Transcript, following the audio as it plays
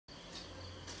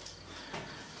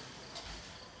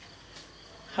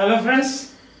Hello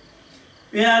friends,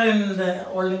 we are in the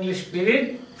Old English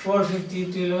period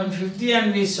 450 to 1150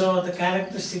 and we saw the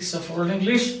characteristics of Old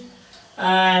English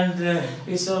and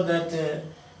we saw that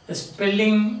the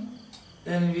spelling,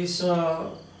 then we saw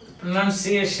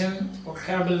pronunciation,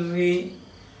 vocabulary,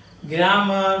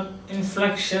 grammar,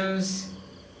 inflections.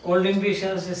 Old English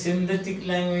has a synthetic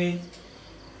language,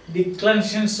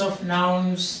 declensions of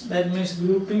nouns, that means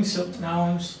groupings of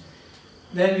nouns.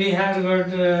 Then we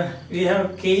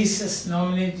have cases,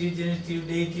 nominative, genitive,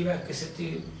 dative,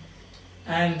 accusative,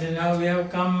 and now we have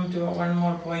come to one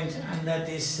more point, and that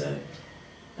is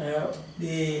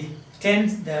the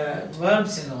tense, the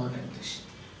verbs in Old English.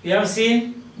 We have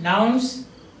seen nouns,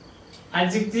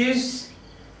 adjectives,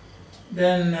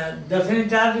 then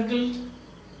definite article,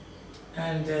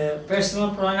 and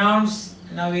personal pronouns.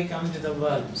 Now we come to the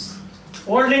verbs.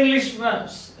 Old English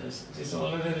verbs. Yes, it is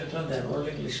already written there. Old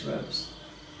English verbs.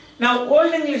 Now,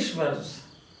 Old English verbs,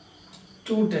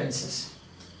 two tenses.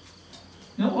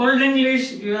 Now, Old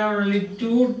English, you have only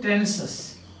two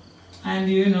tenses, and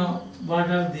you know what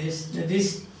are these? That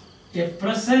is a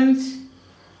present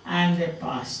and a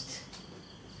past.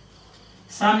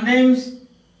 Sometimes,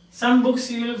 some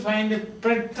books you will find a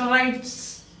preterite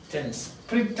tense.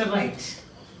 Preterite,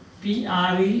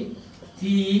 P-R-E-T-E-R-I-T-E.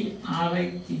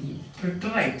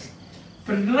 Preterite.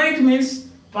 Preterite means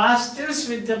past tense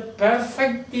with a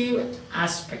perfective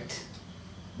aspect.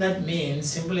 That means,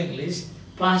 simple English,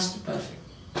 past perfect.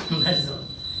 That is all.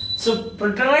 So,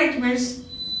 preterite means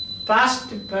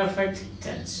past perfect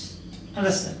tense.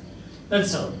 Understand?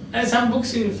 That's all. And some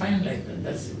books you will find like that.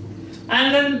 That's it.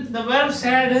 And then the verbs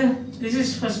had, this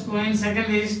is first point,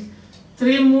 second is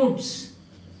three moods.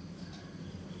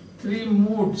 Three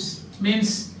moods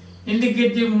means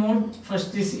indicative mood.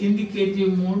 First is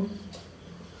indicative mood.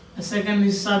 The second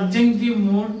is subjunctive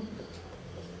mood,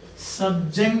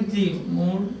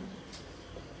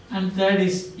 and third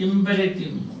is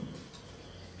imperative mood.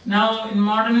 Now in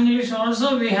modern English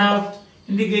also we have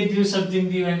indicative,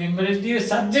 subjunctive and imperative.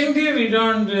 Subjunctive we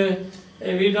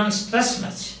don't stress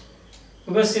much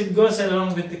because it goes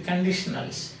along with the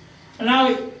conditionals. Now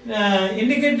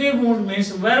indicative mood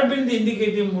means, verb in the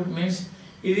indicative mood means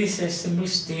it is a simple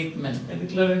statement, a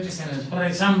declarative sentence. For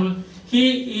example,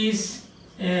 he is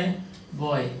a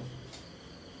boy.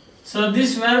 So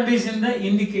this verb is in the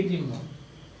indicative mode.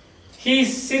 He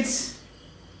sits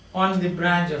on the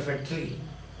branch of a tree.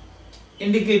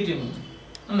 Indicative mode.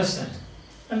 Understand?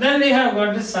 And then we have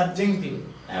got the subjunctive.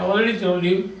 I already told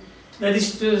you that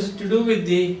is to do with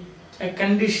the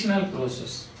conditional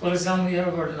clauses. For example, we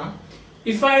have got now,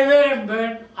 if I were a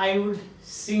bird, I would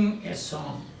sing a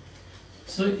song.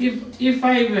 So if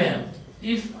I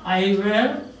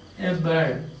were a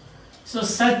bird, so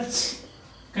such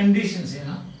conditions, you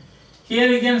know. Here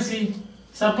you can see,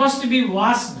 supposed to be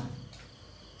was now.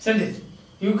 Isn't it?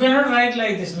 You cannot write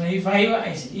like this. No? If I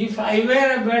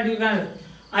were a bird, you cannot.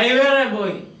 I were a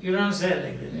boy. You don't say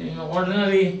like that. In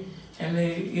ordinary and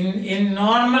in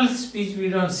normal speech, we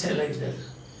don't say like that.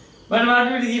 But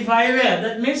what it is, if I were,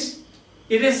 that means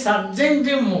it is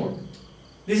subjunctive mode.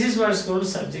 This is what is called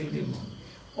subjunctive mode.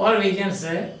 Or we can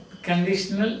say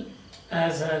conditional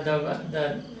as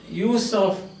the use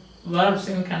of verbs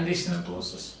in conditional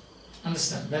clauses.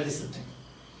 Understand? That is the thing.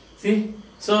 See?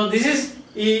 So this is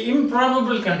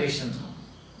improbable condition.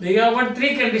 You have got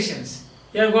three conditions.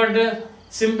 You have got the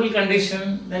simple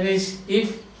condition, that is,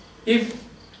 if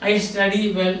I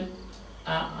study well,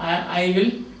 I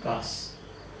will pass.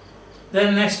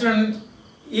 Then next one,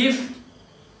 if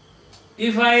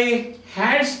I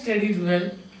had studied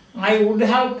well, I would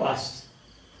have passed.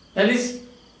 That is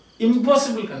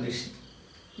impossible condition.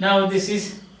 Now this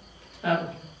is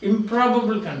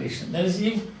improbable condition. That is,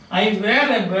 if I were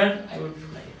a bird, I would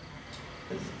fly.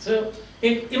 So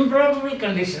in improbable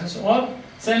conditions or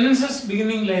sentences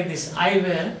beginning like this, I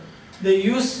were, they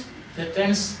use the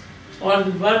tense or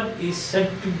the verb is said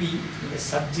to be in the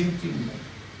subjunctive mode.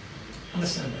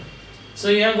 Understand that? So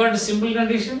you have got a simple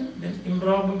condition, then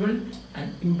improbable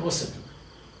and impossible.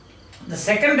 The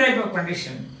second type of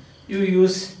condition, you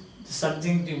use the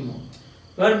subjunctive mode.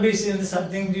 Verb is in the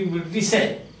subjunctive mode, we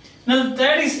say. Now the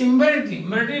third is imperative.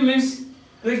 Imperative means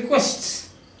requests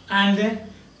and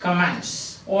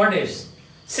commands, orders.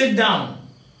 Sit down.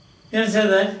 You can say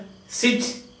that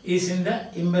sit is in the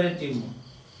imperative mode.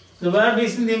 The verb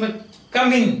is in the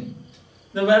come in.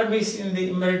 The verb is in the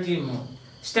imperative mode.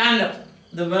 Stand up.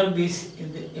 The verb is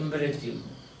in the imperative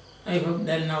mode. I hope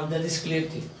that now that is clear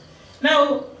to you.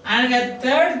 Now, and a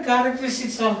third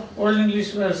characteristics of Old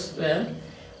English verbs were,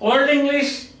 Old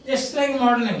English, just like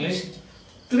modern English,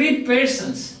 three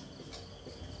persons.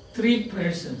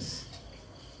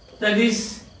 That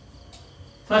is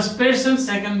First person,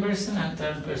 second person, and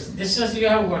third person. Just as you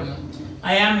have got now.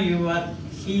 I am, you are,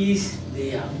 he is,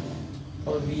 they are,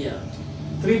 or we are.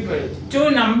 Three persons.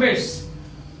 Two numbers.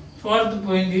 Fourth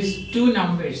point is two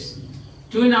numbers.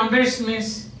 Two numbers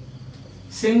means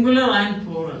singular and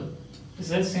plural. Is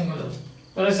that singular?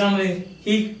 For example,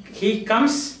 he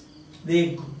comes,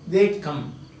 they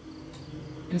come.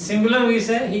 In singular we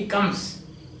say he comes.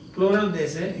 Plural they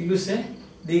say, you say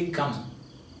they come.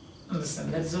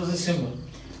 Understand? That's also simple.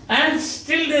 And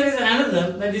still there is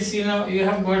another, that is, you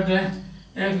have got a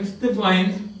fifth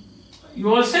point.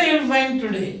 You also will find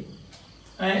today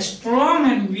strong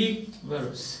and weak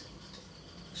verbs.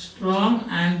 Strong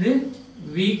and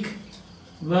weak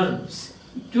verbs.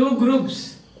 Two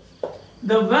groups.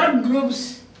 The verb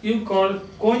groups you call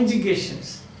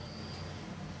conjugations.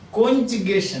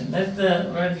 Conjugation, that's the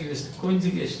word used,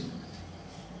 conjugation.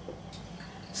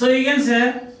 So you can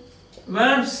say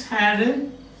verbs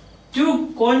had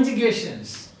two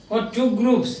conjugations or two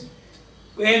groups.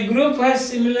 A group has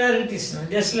similarities,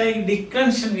 just like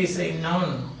declension we say in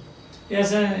noun.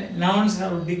 Yes, nouns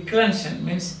have declension,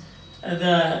 means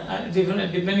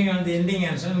depending on the ending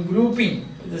and so on, grouping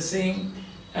with the same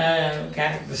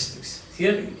characteristics.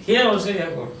 Here also you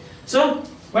have got. So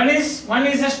one is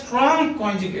a strong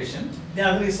conjugation, the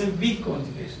other is a weak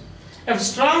conjugation. A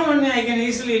strong one I can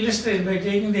easily illustrate by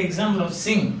taking the example of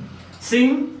sing.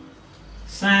 Sing,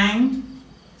 sang,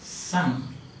 sung.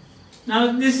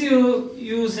 Now this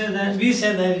you say that we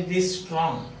say that it is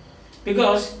strong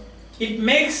because it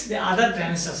makes the other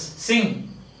tenses sing,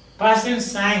 past tense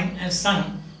sang and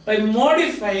sung by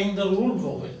modifying the root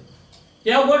vowel.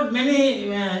 You have got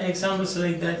many examples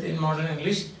like that in modern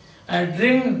English.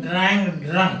 Drink, drank,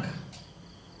 drunk.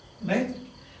 Right?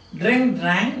 Drink,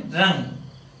 drank, drunk.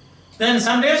 Then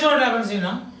sometimes what happens,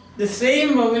 the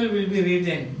same vowel will be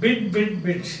retained. Bit, bit,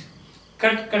 bit.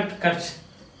 Cut, cut, cut.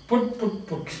 Put, put,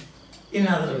 put. In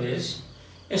other words,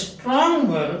 a strong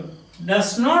verb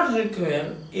does not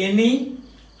require any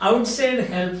outside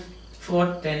help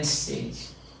for tense change.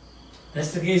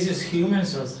 That's the case with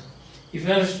humans also. If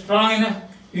you are strong enough,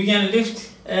 you can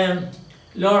lift a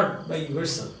load by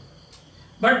yourself.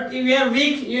 But if you are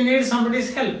weak, you need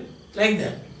somebody's help, like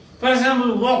that. For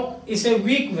example, walk is a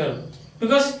weak verb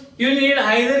because you need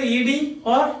either ed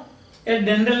or a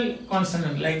dental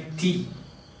consonant like T.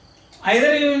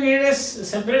 Either you need a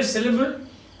separate syllable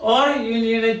or you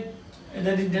need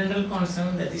that is dental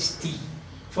consonant, that is T,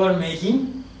 for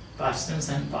making past tense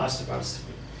and past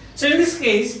participle. So in this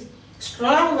case,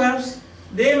 strong verbs,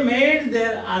 they made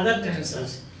their other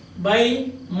tenses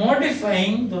by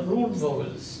modifying the root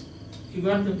vowels. You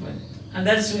got the point? And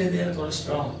that's why they are called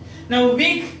strong. Now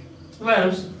weak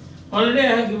verbs, already I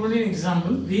have given you an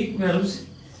example. Weak verbs,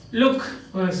 look,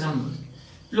 for example.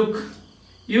 Look.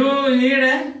 You need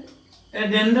a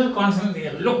dental consonant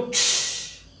here.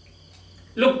 Looked.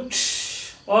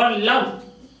 Looked. Or love.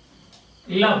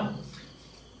 Love.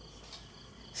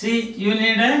 See, you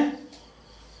need an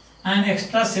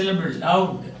extra syllable.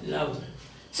 Loud. Loud.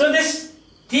 So this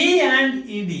T and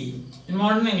ED in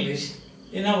modern English,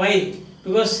 why?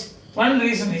 Because one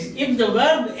reason is if the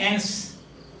verb ends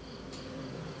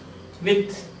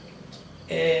with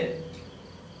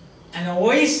an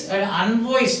voice, an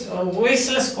unvoiced or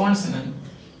voiceless consonant,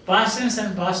 past tense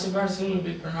and past participle will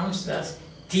be pronounced as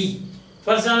T.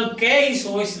 For example, K is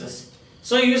voiceless.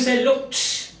 So you say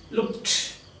looked,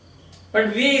 looked.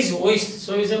 But V is voiced,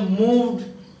 so you say moved,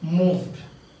 moved.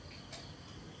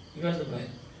 You got the point?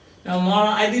 Now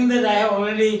I think that I have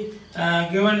already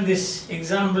given these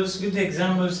examples with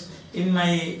examples in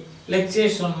my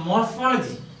lectures on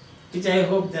morphology, which I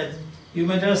hope that you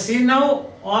might have seen now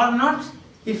or not.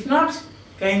 If not,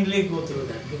 kindly go through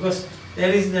that, because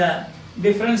there is the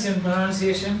difference in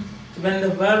pronunciation when the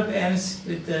verb ends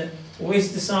with the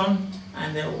voiced sound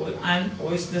and the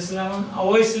voiceless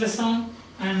sound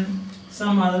and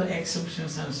some other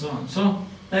exceptions and so on. So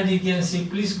that you can see,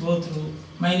 please go through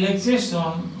my lectures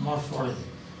on morphology.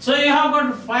 So you have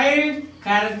got 5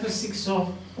 characteristics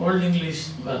of Old English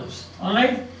verbs.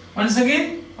 Alright? Once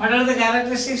again, what are the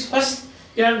characteristics? First,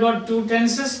 you have got 2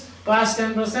 tenses, past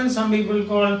and present. Some people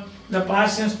call the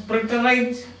past tense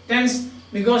preterite tense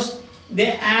because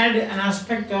they add an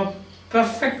aspect of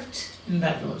perfect in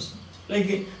that also.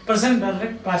 Like present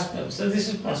perfect, past perfect. So this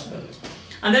is past perfect.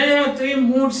 And then you have 3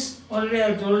 moods, already I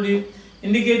have told you,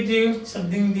 indicative,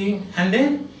 subjunctive, and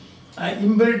then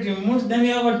imperative moods. Then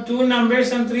you have got 2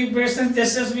 numbers and 3 persons,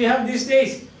 just as we have these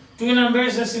days. 2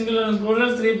 numbers are singular and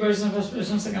plural, 3 persons, first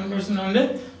person, second person, and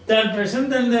the third person.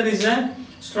 Then there is a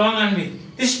strong and weak.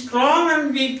 This strong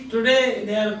and weak, today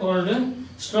they are called,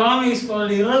 strong is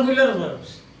called irregular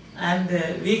verbs. and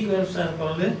weak verbs are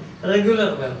called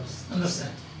regular verbs.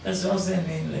 Understand? That's also a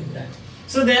name like that.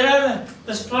 So there are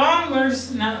the strong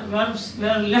verbs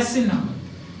were less in number.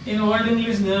 In Old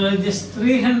English there were just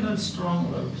 300 strong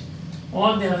verbs.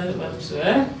 All the other verbs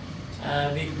were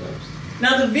weak verbs.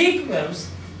 Now the weak verbs,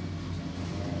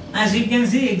 as you can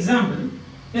see, example.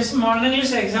 This Old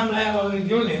English example I have already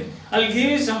given you. I'll give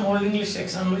you some Old English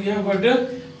example. You have got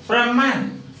to from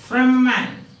man. From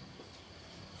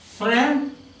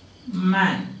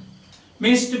man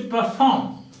means to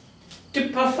perform. To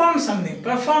perform something.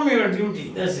 Perform your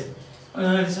duty. That's it.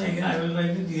 That's why I will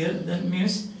write it here. That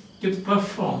means to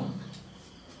perform.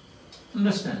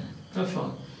 Understand?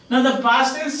 Perform. Now the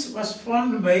past tense was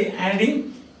formed by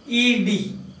adding ed.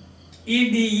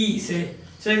 Ede. Say.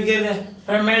 So you get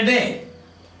from a day.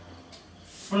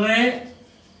 From a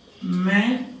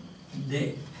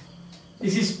day.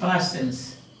 This is past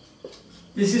tense.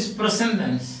 This is present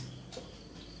tense.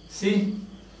 See?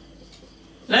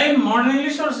 Like modern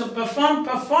English also,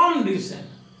 performed you say.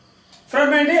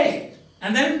 From a day.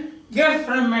 And then get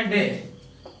from a day.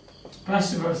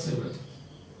 Past participle.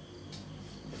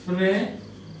 From a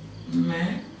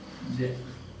day.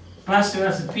 Past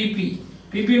participle. PP.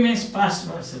 PP means past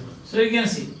participle. So you can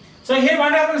see. So here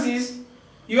what happens is,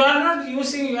 you are not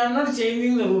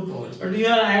changing the root vowel, but you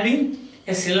are adding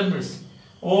a syllables.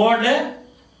 Odd,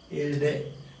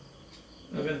 ed.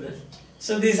 Look at that.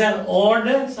 So these are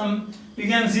odd, some, you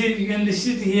can see, you can list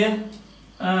it here.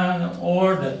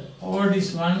 Odd. Odd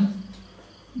is one,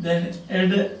 then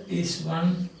ed is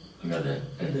one. Look at that,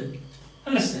 ed.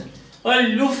 Understand? Or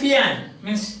Lufian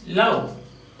means love.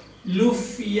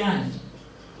 Lufian.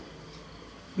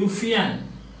 Lufian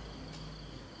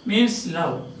means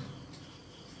love.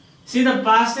 See the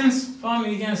past tense form,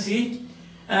 you can see,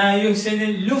 you say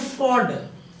the Lufford.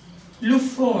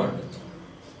 Lufford.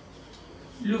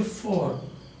 Lufford.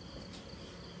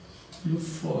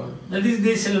 Lufford. That is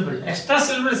the syllable. Extra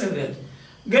syllable is there.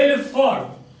 Geluford.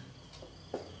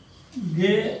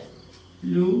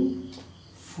 Geluford.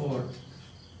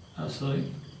 Oh, sorry.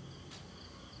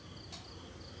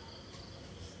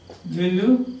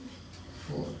 Geluford.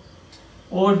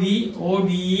 O-D,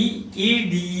 O-D-E,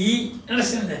 E-D-E.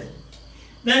 Understand that?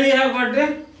 Then we have got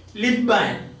a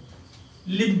Libban.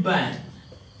 Libban.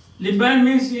 Libban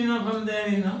means, from there,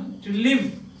 to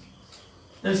live.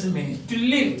 That's the meaning. To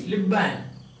live. Libban.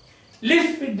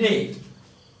 Lift day.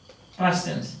 Past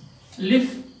tense.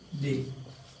 Lift day.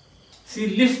 See,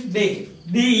 lift day.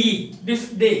 D-E.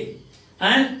 Lift day.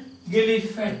 And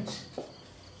Gillifet.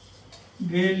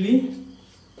 Gillifet.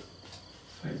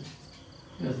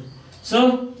 Yes.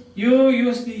 So, you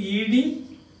use the ED,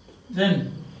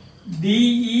 then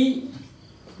DE,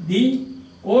 D,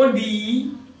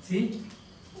 ODE, see,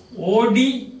 OD.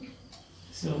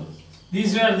 So,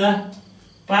 these were the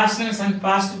past tense and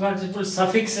past participle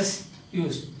suffixes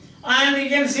used. And you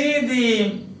can see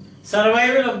the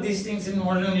survival of these things in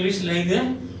modern English, like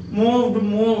the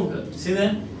moved, see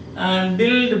that, and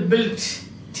build, built,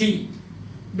 T,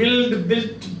 build,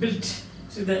 built,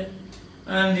 see that,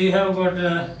 and you have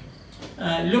got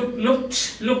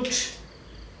looked,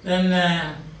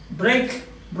 then break,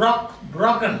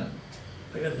 broken.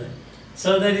 Look at that.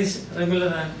 So that is regular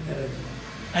and irregular.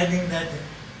 I think that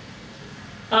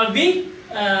weak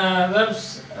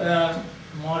verbs are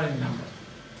more in number.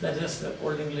 That is the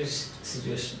Old English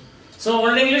situation. So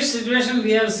Old English situation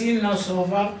we have seen now so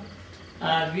far.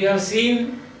 We have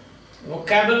seen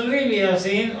vocabulary.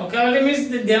 Vocabulary means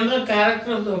the general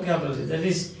character of the vocabulary. That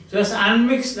is, it was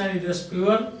unmixed and it was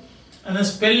pure. And the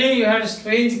spelling, you had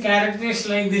strange characters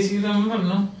like this, you remember,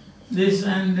 no? This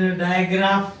and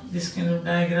digraph, this kind of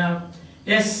digraph.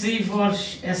 SC for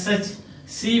SH,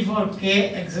 C for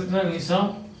K, etc. we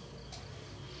saw.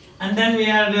 And then we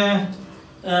had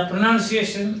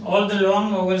pronunciation, all the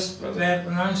long vowels were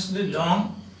pronounced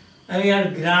long. And we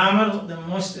had grammar,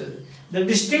 the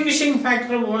distinguishing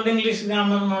factor of Old English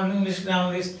grammar and Modern English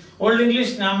grammar is, Old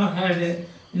English grammar had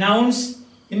nouns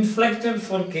inflected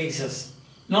for cases.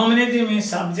 Nominative means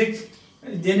subject,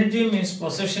 genitive means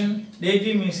possession,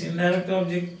 dative means indirect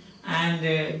object,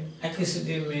 and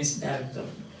accusative means direct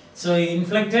object. So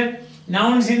inflected,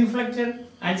 nouns inflected,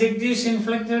 adjectives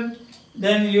inflected,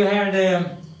 then you had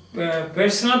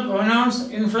personal pronouns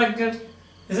inflected,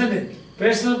 isn't it?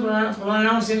 Personal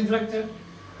pronouns inflected,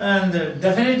 and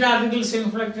definite articles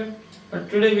inflected, but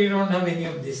today we don't have any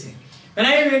of these things.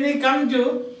 When we come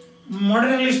to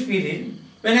modern English period,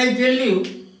 when I tell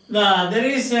you there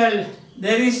is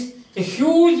a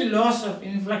huge loss of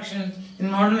inflection in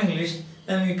modern English,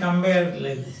 then we compare it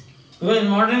like this. Because in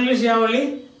modern English you have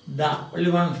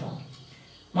only one form.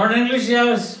 Modern English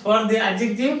has for the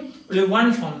adjective only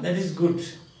one form, that is good.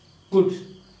 Good.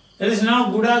 There is no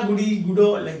gooda, goody,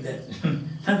 goodo like that.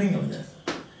 Nothing of that.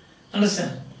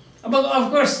 Understand? But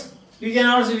of course, we can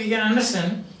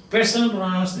understand personal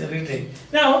pronouns they retain.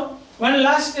 Now, one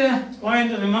last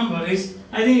point to remember is,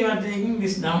 I think you are taking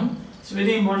this down. It's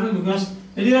very important because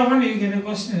very often you get a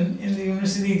question in the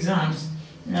university exams,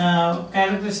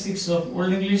 characteristics of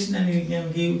Old English, then you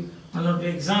can give one or two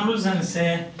examples and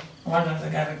say what are the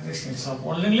characteristics of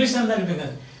Old English, and that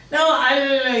becomes. Now I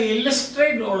will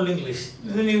illustrate Old English,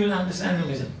 then you will understand the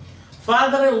reason.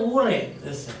 Fadre ure,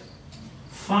 that's it.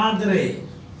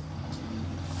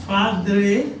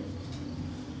 Fadre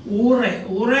ure.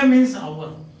 Ure means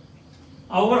our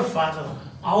father.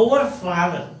 Our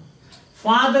father.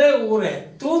 Fadre ure.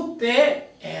 Tu te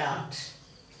eat.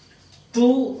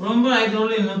 Tu, remember I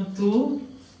told you, no? Tu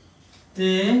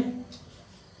te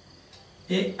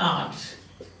eat.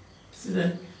 See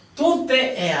that? Tu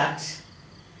te eat.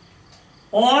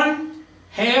 On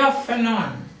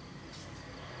Heophenon.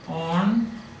 On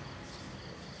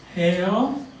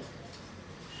Heophenon.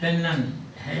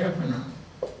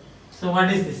 So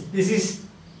what is this? This is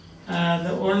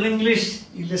the Old English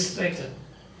illustrator.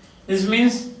 This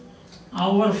means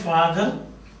our father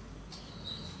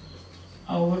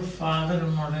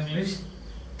in Modern English.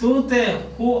 Tu te,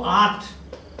 who art,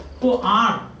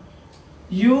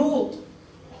 you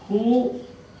who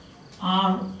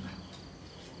are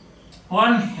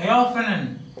on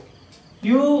Heophenon,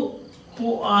 you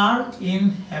who are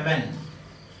in heaven.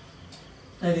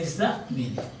 That is the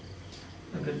meaning.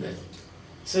 Look at that.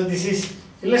 So this is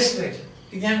illustrated.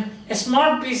 You can, a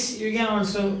small piece you can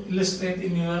also illustrate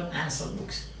in your answer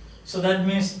books. So that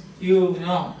means you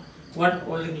know what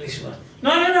Old English was. No,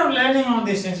 learning all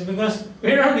these things because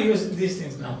we don't use these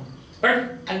things now.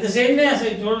 But at the same time, as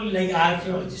I told, like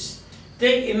archaeologists,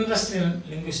 take interest in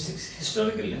linguistics,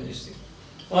 historical linguistics,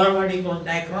 or what you call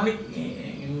diachronic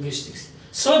linguistics,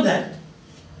 so that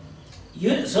you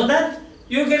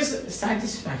get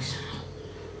satisfaction.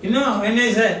 You know, when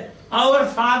I say our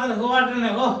father, who are to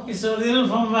know, oh, its original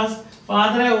form was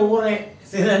Padre ure.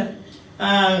 See that?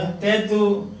 Te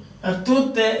tu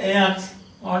te eat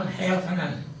on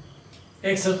Heophenon,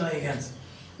 etc. against.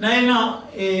 Now you know,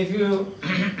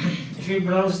 if you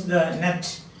browse the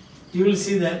net, you will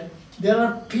see that there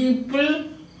are people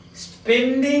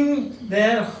spending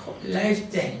their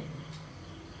lifetime,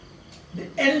 the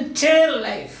entire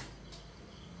life,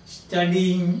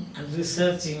 studying and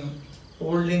researching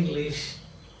Old English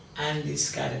and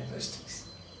its characteristics.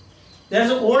 There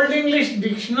is an Old English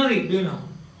dictionary, do you know,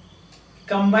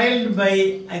 compiled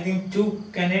by I think 2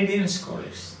 Canadian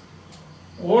scholars.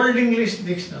 Old English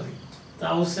dictionary,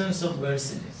 thousands of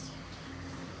words in it.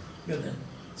 Good then.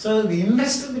 So the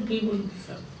interest of the people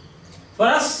differ. For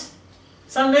us,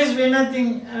 sometimes we may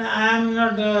think I am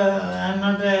not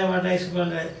what I should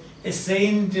call a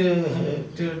saint to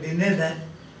deny that,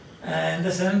 in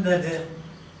the sense that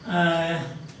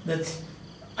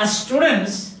as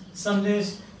students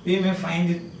sometimes we may find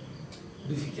it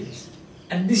difficult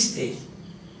at this stage.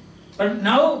 But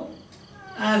now,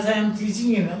 as I am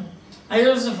teaching, I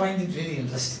also find it very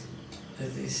interesting.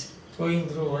 That is going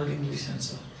through Old English and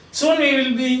so on. Soon we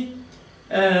will be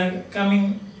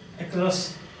coming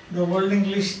across the Old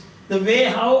English, the way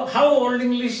how Old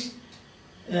English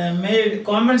made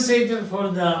compensated for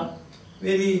their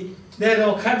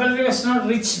vocabulary was not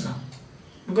rich now,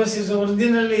 because it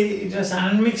was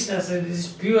unmixed as it is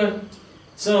pure.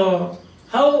 So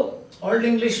how Old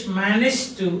English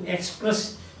managed to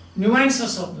express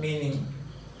nuances of meaning,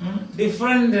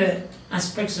 different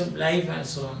aspects of life and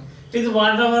so on, with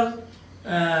whatever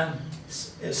a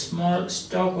small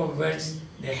stock of words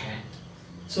they had.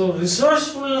 So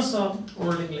resourcefulness of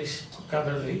Old English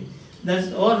vocabulary,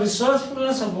 or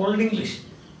resourcefulness of Old English,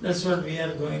 that's what we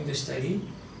are going to study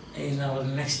in our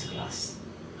next class.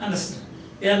 Understand?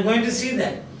 We are going to see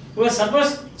that. Because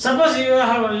suppose you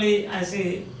have only, I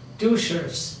say, 2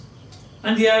 shirts,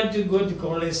 and you have to go to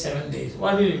college 7 days.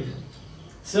 What will you do?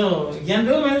 So you can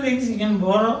do many things. You can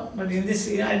borrow, but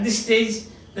at this stage,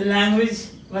 the language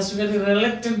was very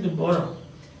reluctant to borrow.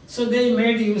 So they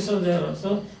made use of their own.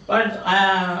 So what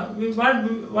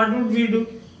would we do?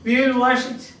 We will wash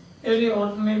it every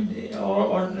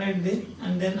alternate day,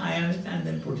 and then iron it, and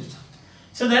then put it on.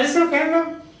 So that is a kind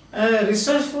of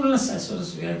resourcefulness as far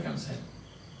as we are concerned.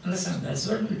 Understand? That's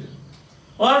what we do.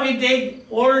 Or we take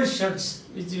old shirts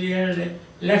which we had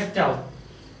left out,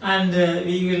 and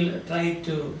we will try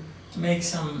to make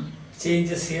some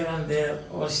changes here and there,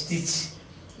 or stitch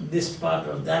this part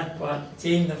or that part,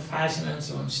 change the fashion and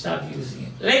so on, start using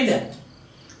it. Like that.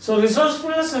 So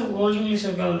resourcefulness of Old English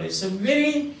vocabulary is a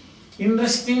very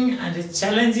interesting and a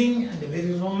challenging and a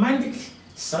very romantic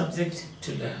subject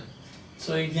to learn.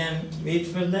 So you can wait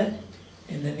for that.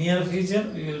 In the near future,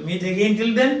 we will meet again.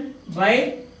 Till then,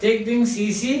 bye. Take things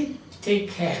easy. Take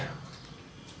care.